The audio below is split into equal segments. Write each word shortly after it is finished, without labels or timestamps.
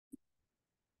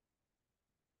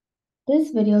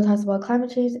This video talks about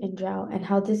climate change and drought and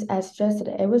how this adds stress to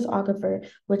the airways aquifer,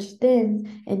 which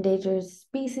then endangers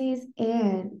species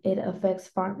and it affects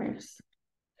farmers.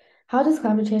 How does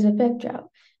climate change affect drought?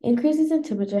 Increases in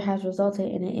temperature has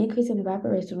resulted in an increase in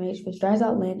evaporation rates, which dries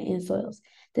out land and soils.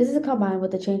 This is combined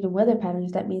with a change in weather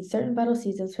patterns that means certain vital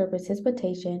seasons for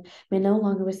precipitation may no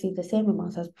longer receive the same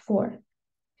amounts as before.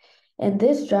 And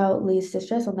this drought leads to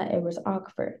stress on the Edwards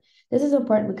Aquifer. This is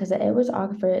important because the Edwards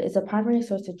Aquifer is a primary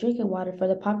source of drinking water for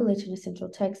the population of Central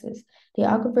Texas. The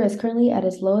aquifer is currently at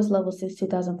its lowest level since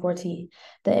 2014.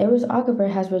 The Edwards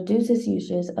Aquifer has reduced its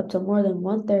uses up to more than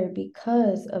one-third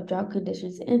because of drought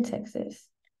conditions in Texas.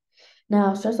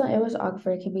 Now, stress on Edwards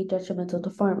Aquifer can be detrimental to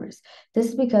farmers. This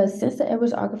is because since the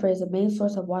Edwards Aquifer is the main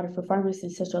source of water for farmers in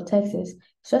Central Texas,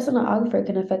 stress on the aquifer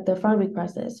can affect their farming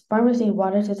process. Farmers need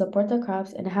water to support their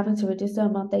crops, and having to reduce the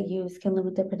amount they use can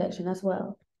limit their production as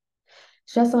well.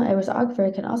 Stress on Edwards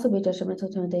Aquifer can also be detrimental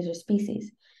to endangered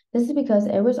species. This is because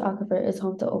Edwards Aquifer is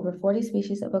home to over 40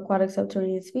 species of aquatic and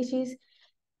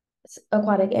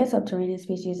subterranean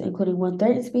species, including one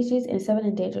threatened species and seven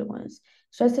endangered ones.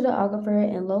 Stress to the aquifer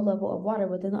and low level of water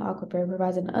within the aquifer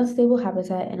provides an unstable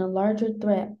habitat and a larger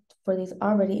threat for these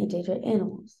already endangered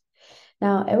animals.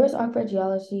 Now, Edwards Aquifer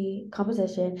geology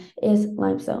composition is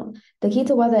limestone. The key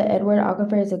to why the Edward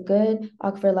Aquifer is a good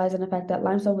aquifer lies in the fact that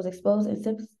limestone was exposed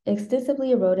and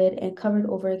extensively eroded and covered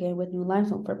over again with new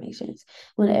limestone formations.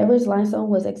 When Edwards limestone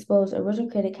was exposed, erosion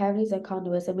created cavities and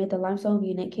conduits and made the limestone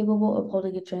unit capable of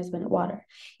holding and transmitting water.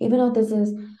 Even though this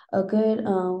is a good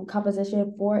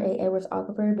composition for a Edwards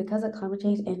Aquifer, because of climate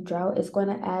change and drought, it's going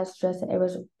to add stress to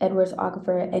Edwards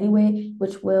Aquifer anyway,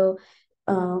 which will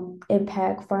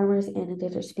impact farmers and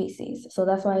endangered species. So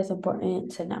that's why it's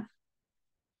important to know.